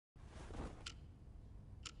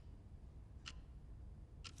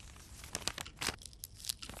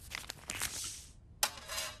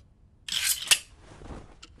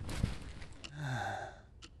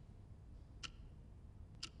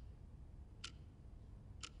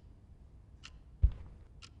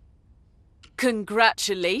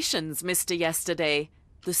Congratulations, Mr. Yesterday.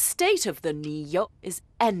 The state of the Neo is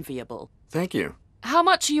enviable. Thank you. How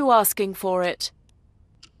much are you asking for it?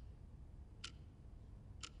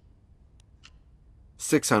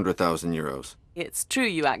 600,000 euros. It's true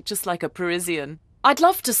you act just like a Parisian. I'd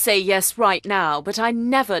love to say yes right now, but I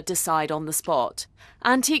never decide on the spot.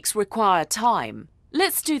 Antiques require time.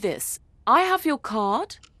 Let's do this. I have your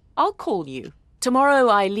card. I'll call you. Tomorrow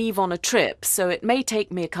I leave on a trip, so it may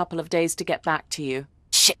take me a couple of days to get back to you.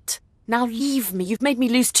 Shit! Now leave me. You've made me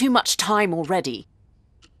lose too much time already.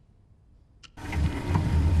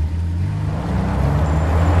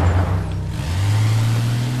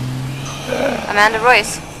 Amanda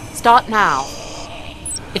Royce. Start now.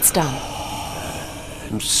 It's done.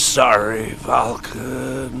 I'm sorry,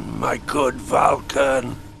 Vulcan. My good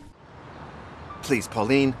Vulcan. Please,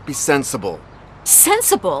 Pauline, be sensible.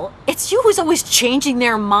 Sensible? It's you who's always changing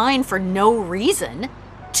their mind for no reason.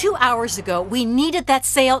 2 hours ago, we needed that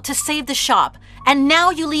sale to save the shop, and now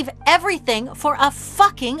you leave everything for a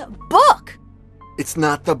fucking book! It's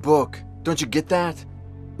not the book. Don't you get that?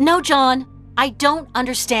 No, John, I don't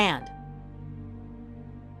understand.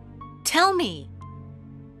 Tell me.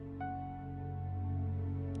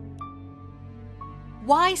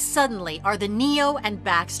 Why suddenly are the Neo and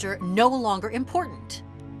Baxter no longer important?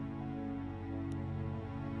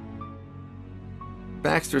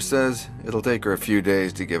 Baxter says it'll take her a few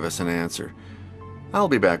days to give us an answer. I'll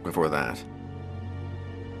be back before that.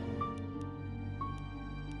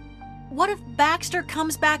 What if Baxter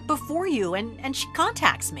comes back before you and she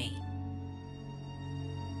contacts me?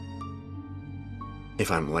 If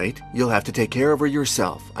I'm late, you'll have to take care of her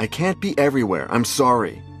yourself. I can't be everywhere. I'm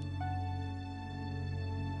sorry.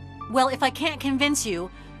 Well, if I can't convince you,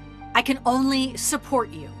 I can only support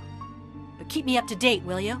you. But keep me up to date,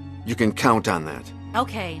 will you? You can count on that.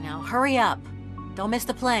 Okay, now hurry up. Don't miss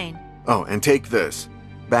the plane. Oh, and take this.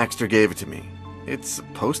 Baxter gave it to me. It's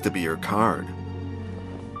supposed to be your card.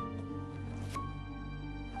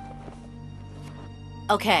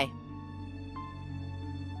 Okay.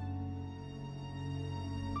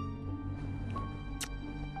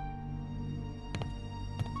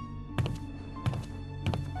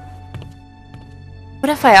 What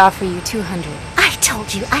if I offer you 200? I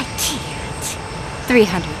told you I can't.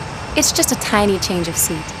 300. It's just a tiny change of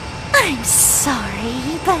seat. I'm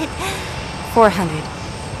sorry, but... 400.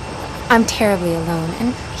 I'm terribly alone,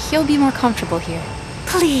 and he'll be more comfortable here.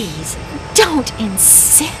 Please, don't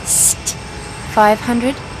insist.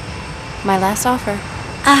 500. My last offer.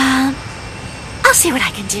 I'll see what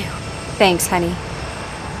I can do. Thanks, honey.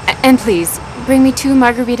 And please, bring me 2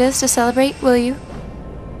 margaritas to celebrate, will you?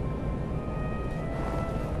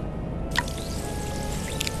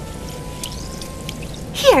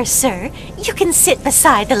 Here, sir. You can sit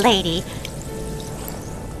beside the lady.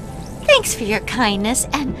 Thanks for your kindness,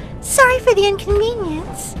 and sorry for the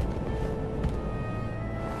inconvenience.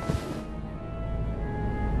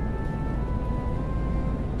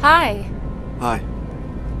 Hi. Hi.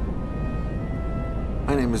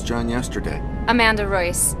 My name is John Yesterday. Amanda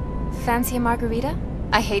Royce. Fancy a margarita?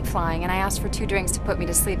 I hate flying, and I asked for 2 drinks to put me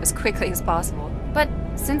to sleep as quickly as possible. But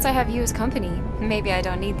since I have you as company, maybe I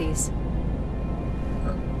don't need these.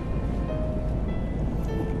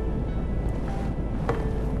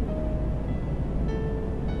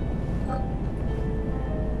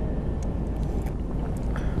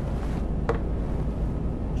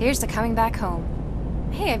 Here's to coming back home.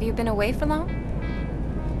 Hey, have you been away for long?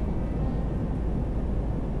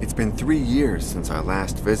 It's been 3 years since I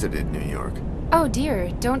last visited New York. Oh dear,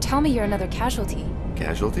 don't tell me you're another casualty.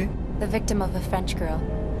 Casualty? The victim of a French girl.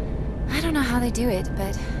 I don't know how they do it,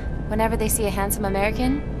 but whenever they see a handsome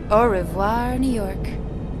American, au revoir, New York.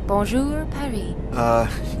 Bonjour, Paris.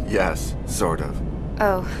 Yes, sort of.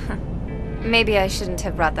 Oh, maybe I shouldn't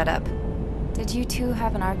have brought that up. Did you two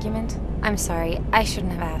have an argument? I'm sorry, I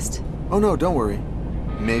shouldn't have asked. Oh no, don't worry.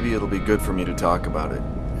 Maybe it'll be good for me to talk about it.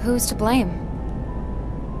 Who's to blame?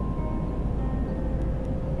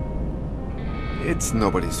 It's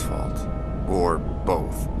nobody's fault. Or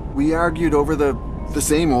both. We argued over the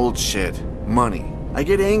same old shit. Money. I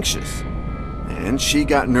get anxious. And she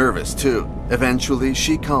got nervous too. Eventually,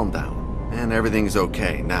 she calmed down. And everything's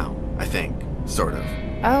okay now, I think. Sort of.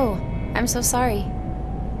 Oh, I'm so sorry.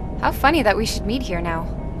 How funny that we should meet here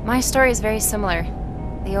now. My story is very similar.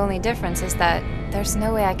 The only difference is that there's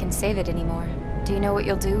no way I can save it anymore. Do you know what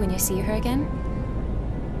you'll do when you see her again?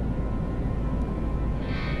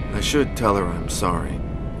 I should tell her I'm sorry.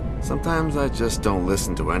 Sometimes I just don't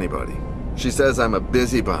listen to anybody. She says I'm a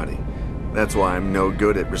busybody. That's why I'm no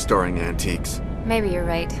good at restoring antiques. Maybe you're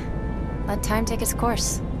right. Let time take its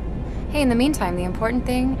course. Hey, in the meantime, the important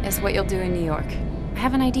thing is what you'll do in New York. I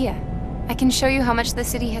have an idea. I can show you how much the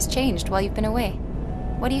city has changed while you've been away.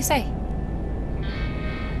 What do you say?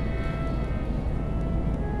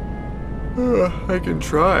 I can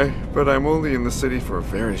try, but I'm only in the city for a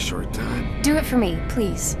very short time. Do it for me,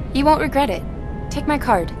 please. You won't regret it. Take my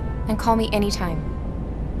card and call me anytime.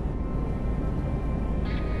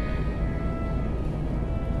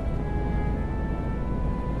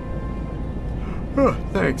 Oh,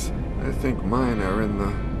 thanks. I think mine are in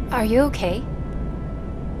the... Are you okay?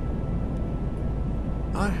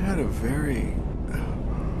 I had a very...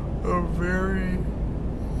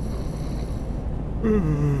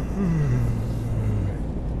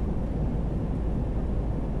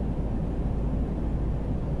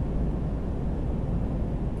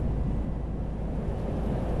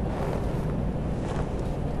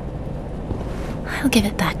 I'll give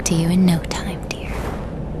it back to you in no time, dear.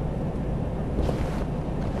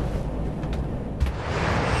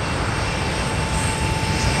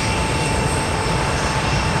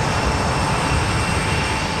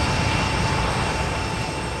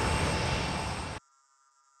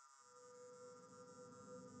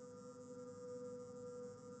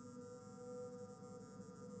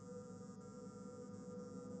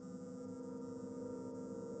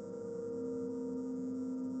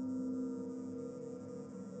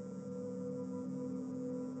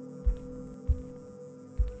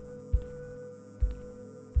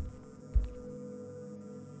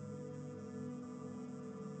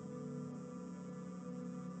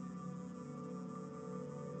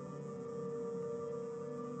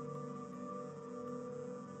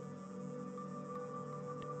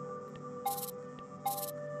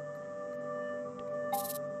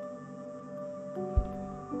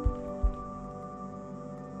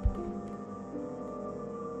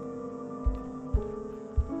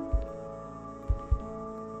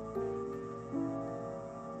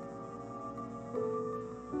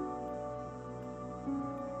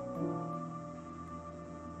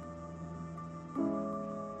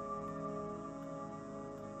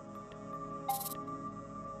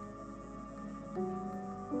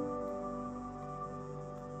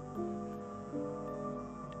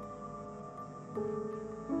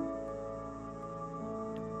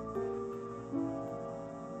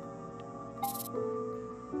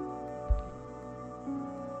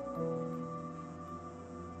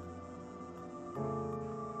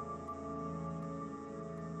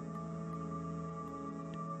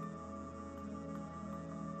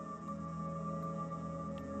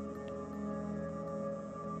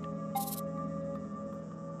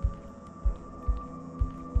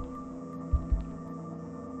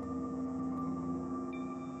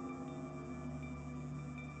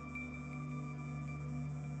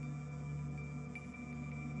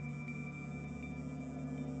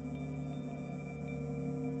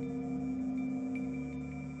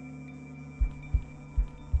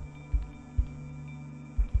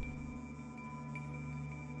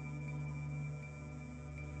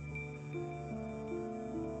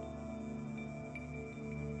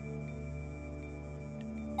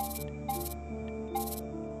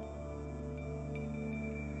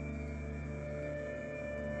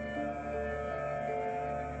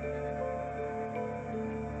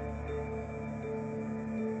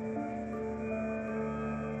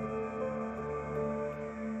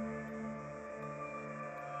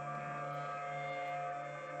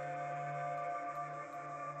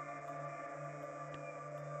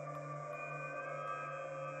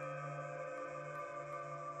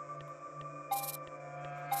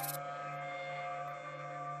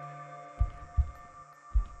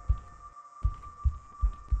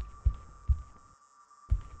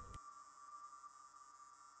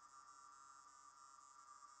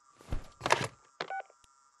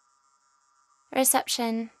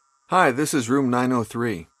 Reception. Hi, this is room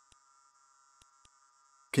 903.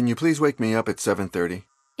 Can you please wake me up at 7:30?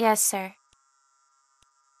 Yes, sir.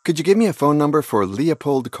 Could you give me a phone number for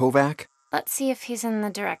Leopold Kovac? Let's see if he's in the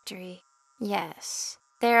directory. Yes.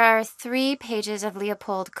 There are 3 pages of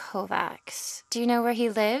Leopold Kovacs. Do you know where he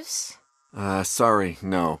lives? Sorry,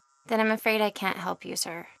 no. Then I'm afraid I can't help you,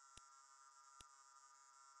 sir.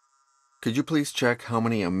 Could you please check how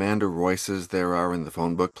many Amanda Royces there are in the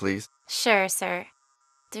phone book, please? Sure, sir.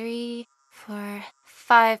 3, 4,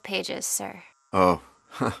 5 pages, sir. Oh,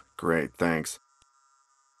 great, thanks.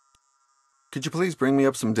 Could you please bring me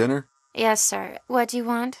up some dinner? Yes, sir. What do you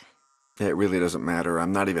want? It really doesn't matter.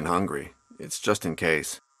 I'm not even hungry. It's just in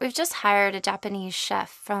case. We've just hired a Japanese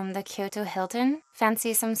chef from the Kyoto Hilton.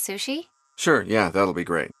 Fancy some sushi? Sure, yeah, that'll be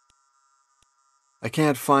great. I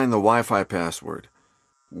can't find the Wi-Fi password.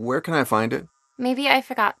 Where can I find it? Maybe I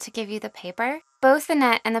forgot to give you the paper. Both the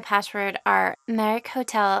net and the password are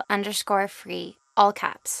merrickhotel_free, all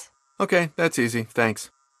caps. Okay, that's easy, thanks.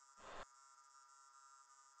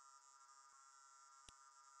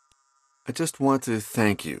 I just want to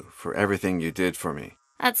thank you for everything you did for me.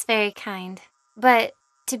 That's very kind. But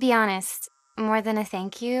to be honest, more than a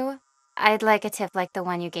thank you, I'd like a tip like the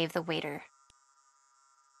one you gave the waiter.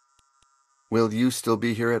 Will you still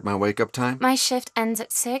be here at my wake-up time? My shift ends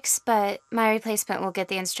at 6, but my replacement will get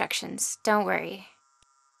the instructions. Don't worry.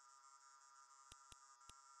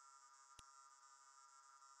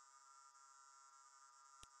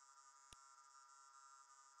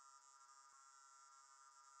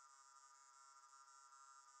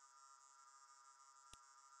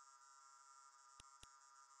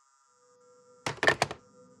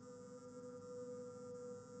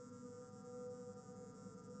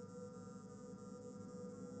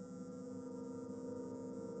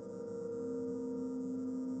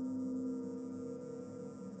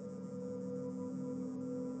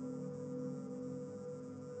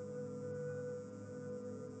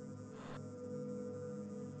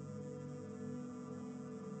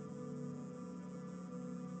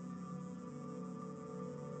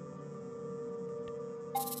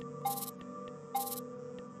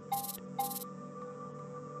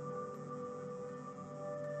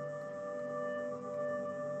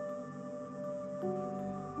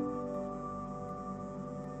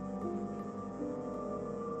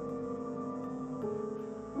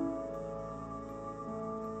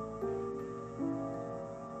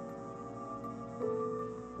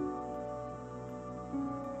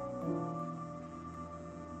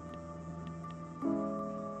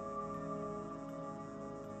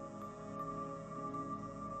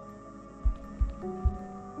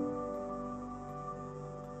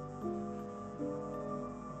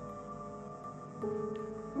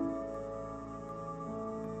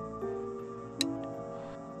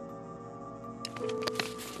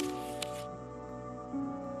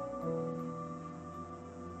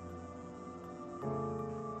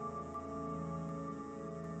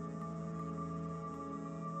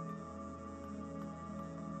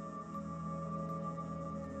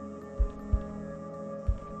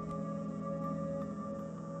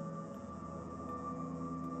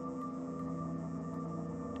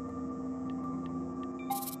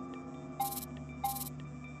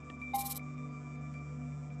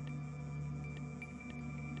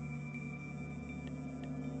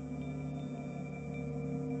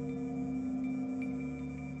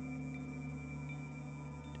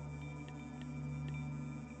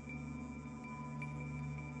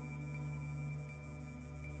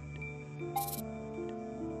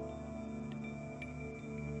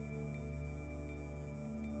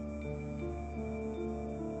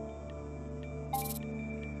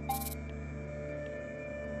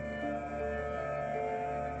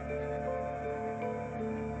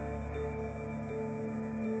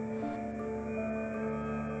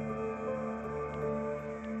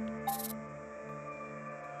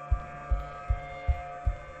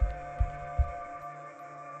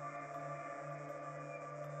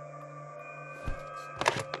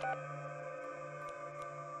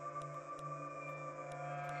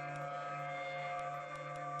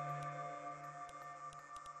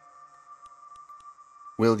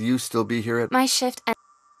 Will you still be here at... My shift ends.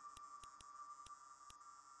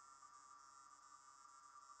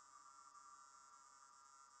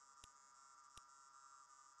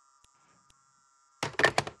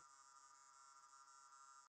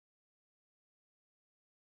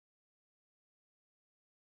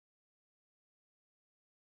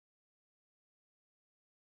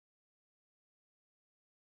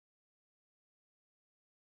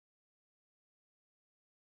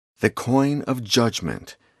 The coin of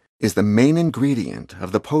judgment is the main ingredient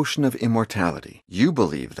of the potion of immortality. You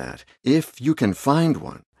believe that, if you can find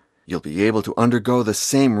one, you'll be able to undergo the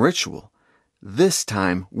same ritual, this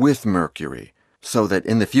time with Mercury, so that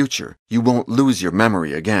in the future you won't lose your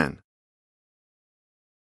memory again.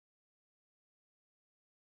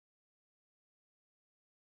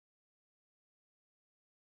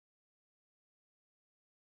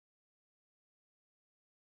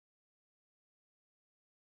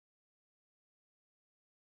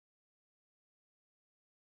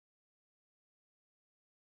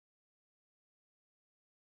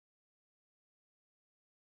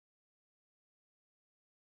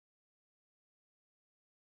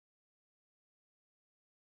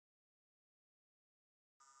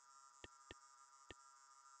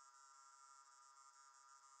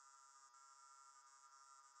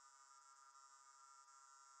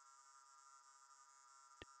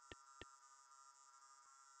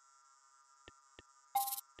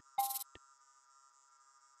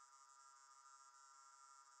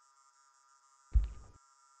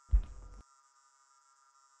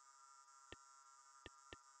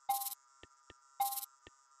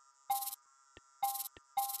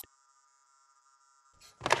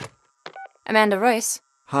 Amanda Royce.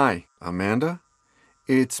 Hi, Amanda?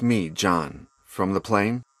 It's me, John, from the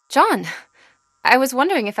plane. John! I was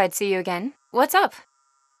wondering if I'd see you again. What's up?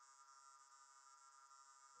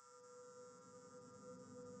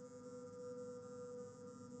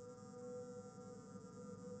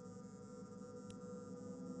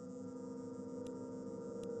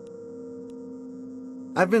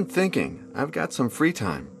 I've been thinking. I've got some free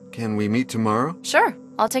time. Can we meet tomorrow? Sure,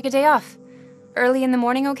 I'll take a day off. Early in the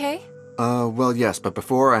morning, okay? Well, yes, but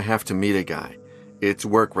before I have to meet a guy. It's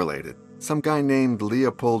work-related. Some guy named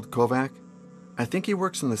Leopold Kovac. I think he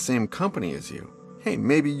works in the same company as you. Hey,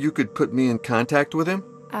 maybe you could put me in contact with him?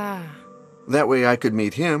 Ah. That way I could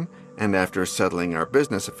meet him, and after settling our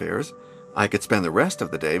business affairs, I could spend the rest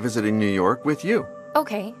of the day visiting New York with you.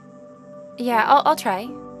 Okay. Yeah, I'll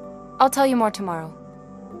try. I'll tell you more tomorrow.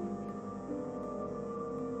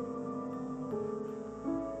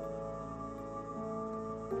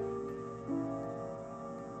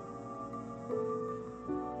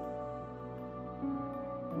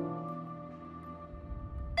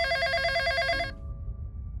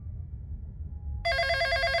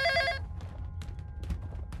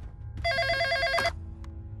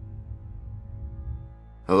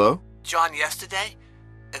 Hello? John, yesterday?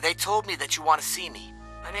 They told me that you want to see me.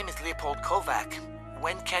 My name is Leopold Kovac.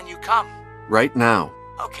 When can you come? Right now.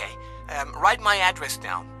 Okay, write my address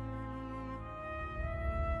down.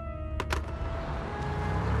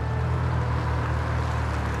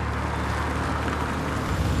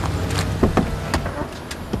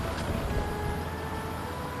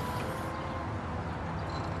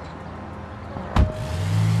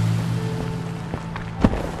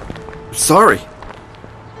 Sorry.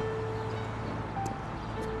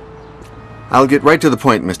 I'll get right to the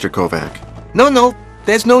point, Mr. Kovac. No,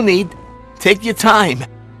 there's no need. Take your time.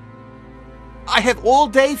 I have all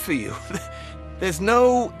day for you. There's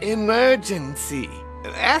no emergency.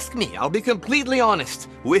 Ask me, I'll be completely honest.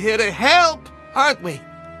 We're here to help, aren't we?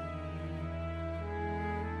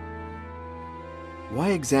 Why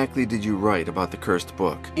exactly did you write about the cursed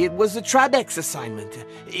book? It was a Trabex assignment.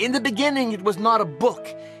 In the beginning, it was not a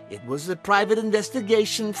book. It was a private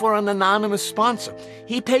investigation for an anonymous sponsor.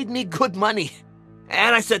 He paid me good money.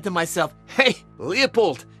 And I said to myself, hey,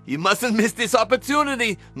 Leopold, you mustn't miss this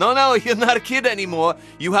opportunity. No, you're not a kid anymore.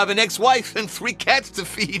 You have an ex-wife and 3 cats to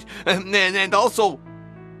feed. And also...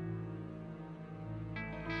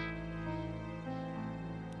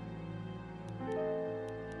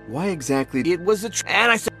 Why exactly... It was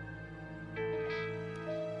and I said...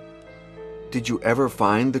 Did you ever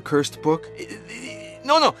find the cursed book?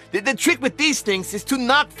 No. The trick with these things is to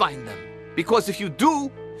not find them. Because if you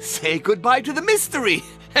do, say goodbye to the mystery.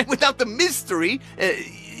 And without the mystery,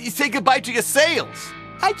 you say goodbye to your sales.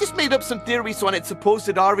 I just made up some theories on its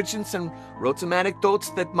supposed origins and wrote some anecdotes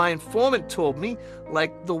that my informant told me,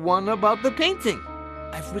 like the one about the painting.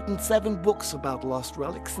 I've written 7 books about lost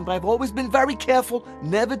relics, and I've always been very careful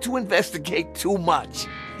never to investigate too much.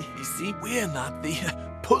 You see, we're not the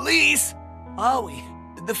police, are we?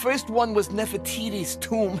 The first one was Nefertiti's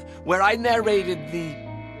tomb, where I narrated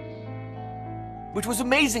which was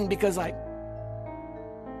amazing because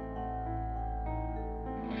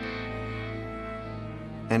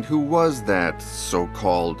And who was that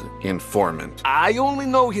so-called informant? I only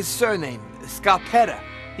know his surname, Scarpetta.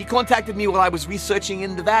 He contacted me while I was researching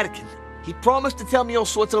in the Vatican. He promised to tell me all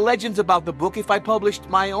sorts of legends about the book if I published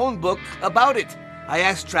my own book about it. I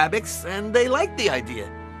asked Trabex, and they liked the idea.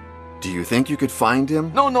 Do you think you could find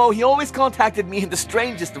him? No, he always contacted me in the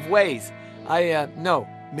strangest of ways. No.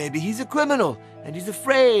 Maybe he's a criminal, and he's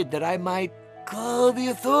afraid that I might call the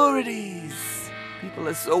authorities. People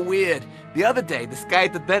are so weird. The other day, this guy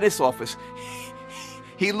at the dentist's office,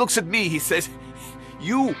 he looks at me, he says,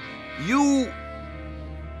 You...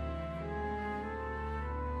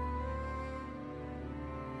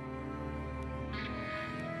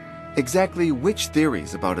 Exactly which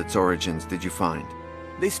theories about its origins did you find?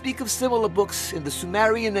 They speak of similar books in the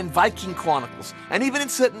Sumerian and Viking chronicles, and even in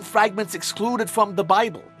certain fragments excluded from the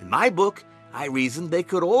Bible. In my book, I reasoned they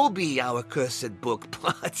could all be our cursed book,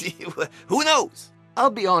 but who knows? I'll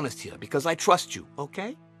be honest here, because I trust you,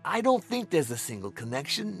 okay? I don't think there's a single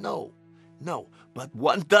connection, no. But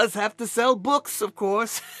one does have to sell books, of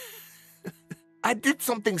course. I did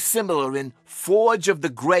something similar in Forge of the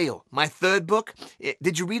Grail, my 3rd book.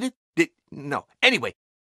 Did you read it? No. Anyway.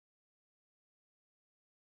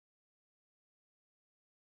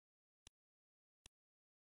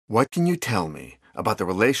 What can you tell me about the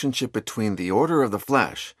relationship between the Order of the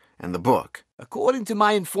Flesh and the book? According to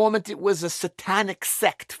my informant, it was a satanic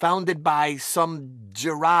sect founded by some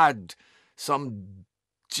Gerard, some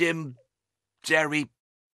Jim, Jerry,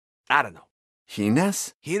 I don't know.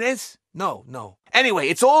 Hines? Hines? No, no. Anyway,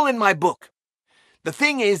 it's all in my book. The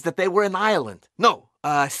thing is that they were in Ireland. No,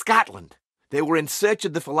 Scotland. They were in search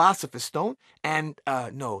of the Philosopher's Stone, and,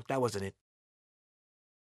 no, that wasn't it.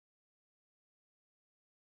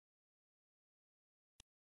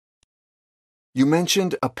 You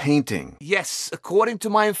mentioned a painting. Yes, according to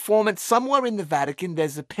my informant, somewhere in the Vatican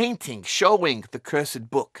there's a painting showing the cursed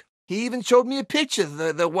book. He even showed me a picture,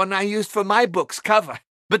 the one I used for my book's cover.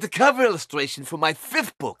 But the cover illustration for my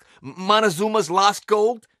 5th book, Montezuma's Lost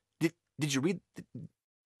Gold, did you read?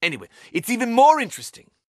 Anyway, it's even more interesting.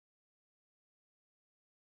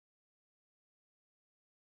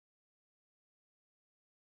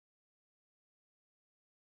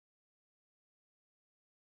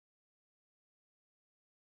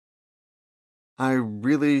 I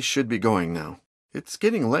really should be going now. It's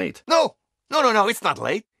getting late. No, it's not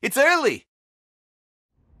late. It's early.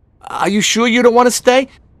 Are you sure you don't want to stay?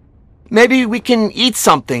 Maybe we can eat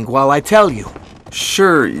something while I tell you.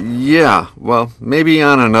 Sure, yeah. Well, maybe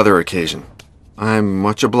on another occasion. I'm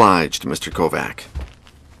much obliged, Mr. Kovac.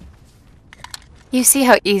 You see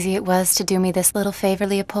how easy it was to do me this little favor,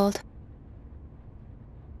 Leopold?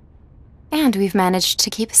 And we've managed to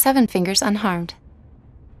keep Seven Fingers unharmed.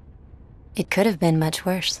 It could have been much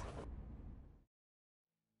worse.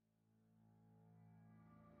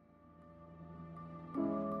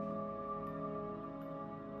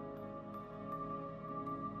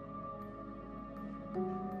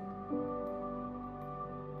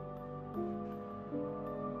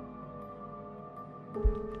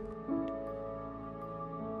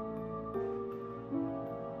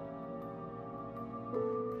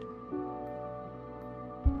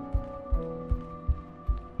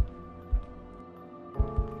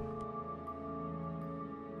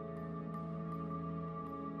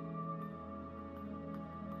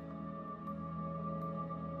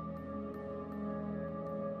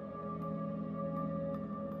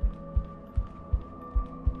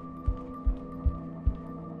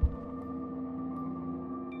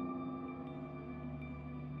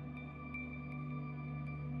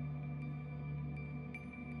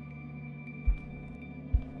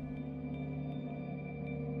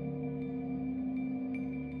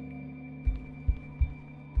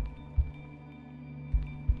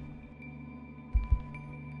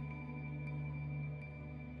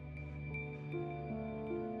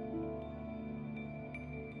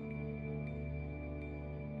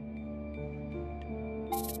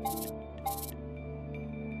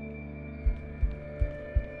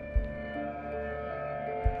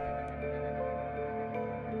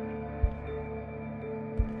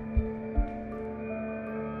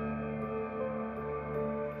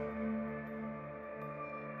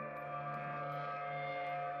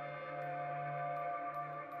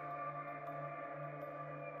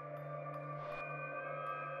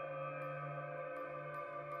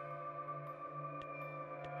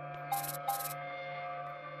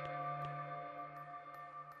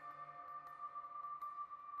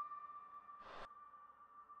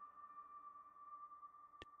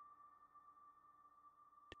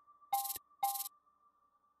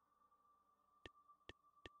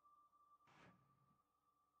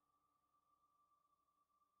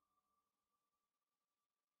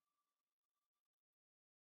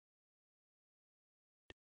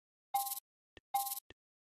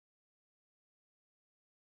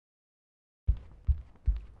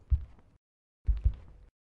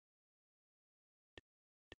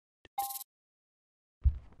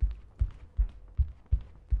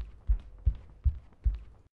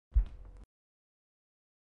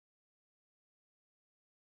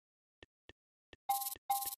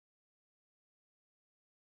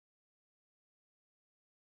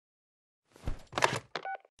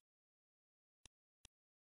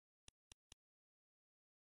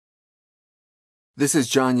 This is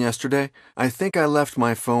John yesterday. I think I left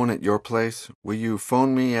my phone at your place. Will you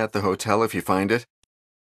phone me at the hotel if you find it?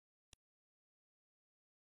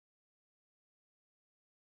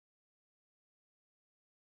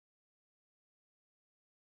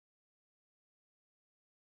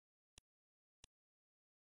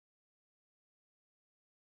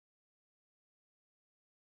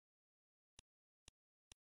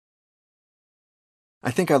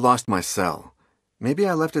 I think I lost my cell. Maybe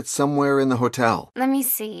I left it somewhere in the hotel. Let me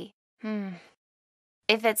see.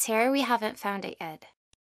 If it's here, we haven't found it yet.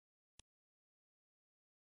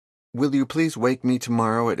 Will you please wake me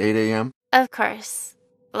tomorrow at 8 a.m.? Of course.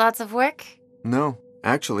 Lots of work? No,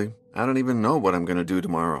 actually, I don't even know what I'm going to do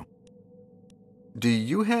tomorrow. Do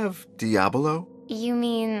you have Diablo? You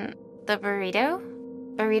mean the burrito?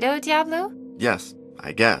 Burrito Diablo? Yes,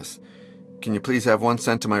 I guess. Can you please have one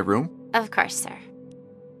sent to my room? Of course, sir.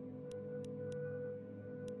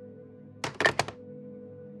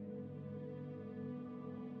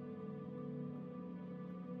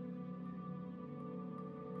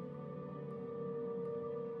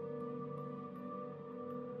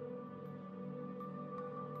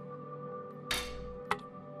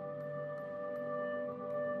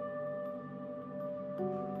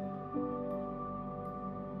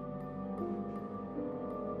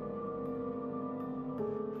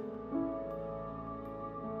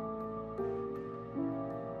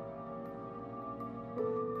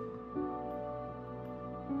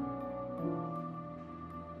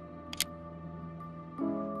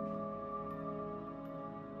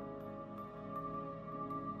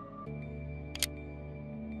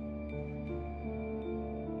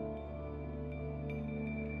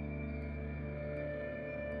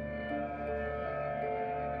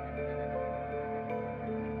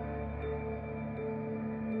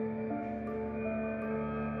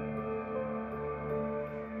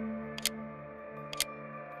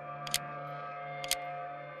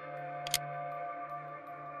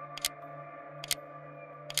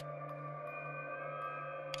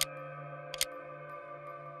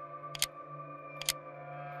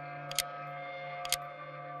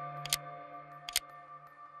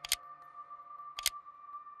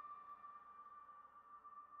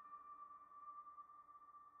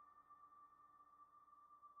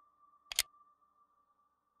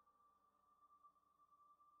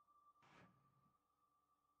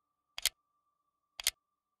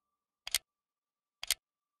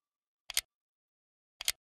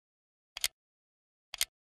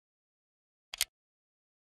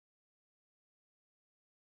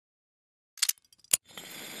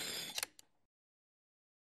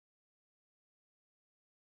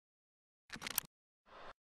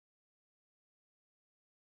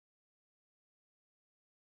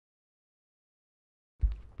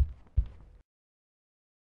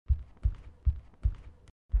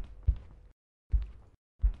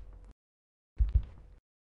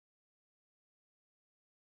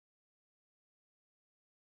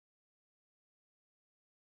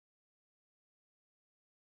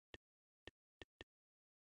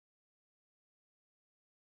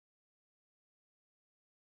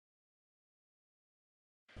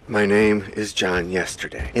 My name is John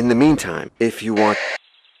Yesterday. In the meantime, if you want...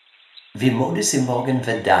 Wie modus im Morgen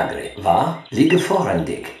verdagre, wa? Liege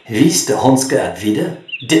vorandig. Wies de Honske wieder?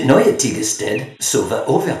 Dit neue Tigested, so we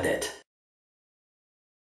overdet.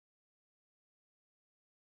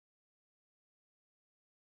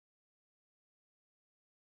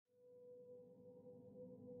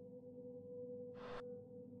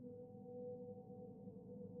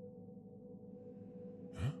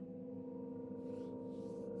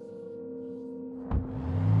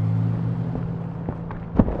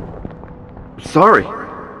 Sorry.